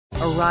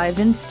Arrive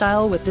in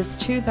style with this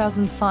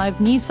 2005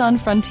 Nissan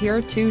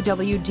Frontier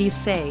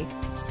 2WD.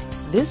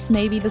 This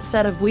may be the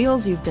set of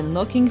wheels you've been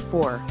looking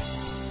for.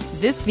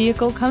 This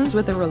vehicle comes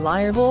with a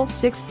reliable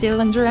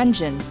 6-cylinder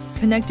engine,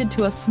 connected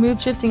to a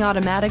smooth-shifting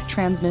automatic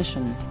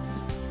transmission.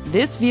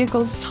 This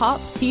vehicle's top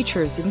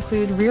features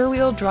include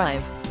rear-wheel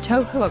drive,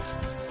 tow hooks,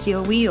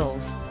 steel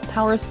wheels,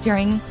 power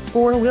steering,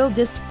 4-wheel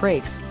disc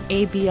brakes,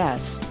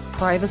 ABS,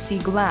 privacy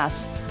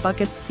glass,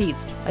 bucket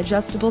seats,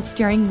 adjustable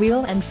steering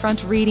wheel and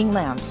front reading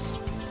lamps.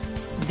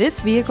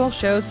 This vehicle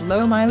shows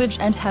low mileage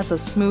and has a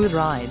smooth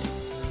ride.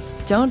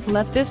 Don't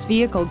let this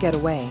vehicle get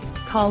away.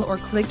 Call or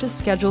click to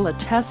schedule a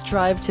test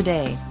drive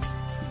today.